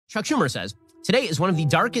Chuck Schumer says, today is one of the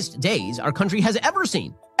darkest days our country has ever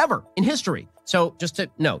seen, ever in history. So just to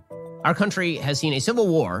note, our country has seen a civil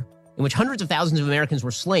war in which hundreds of thousands of Americans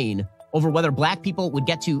were slain over whether black people would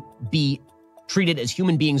get to be treated as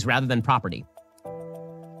human beings rather than property.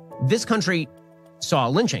 This country saw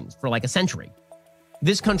lynchings for like a century.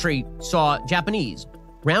 This country saw Japanese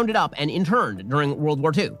rounded up and interned during World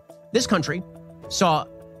War II. This country saw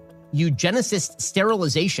eugenicist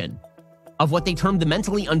sterilization of what they termed the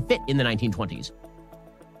mentally unfit in the 1920s.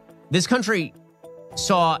 This country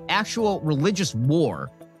saw actual religious war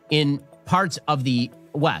in parts of the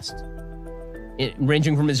West,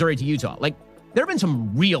 ranging from Missouri to Utah. Like, there have been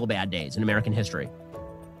some real bad days in American history,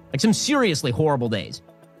 like some seriously horrible days.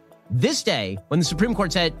 This day, when the Supreme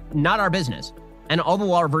Court said, not our business, and all the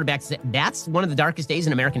law reverted back to say, that's one of the darkest days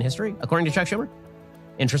in American history, according to Chuck Schumer.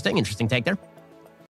 Interesting take there.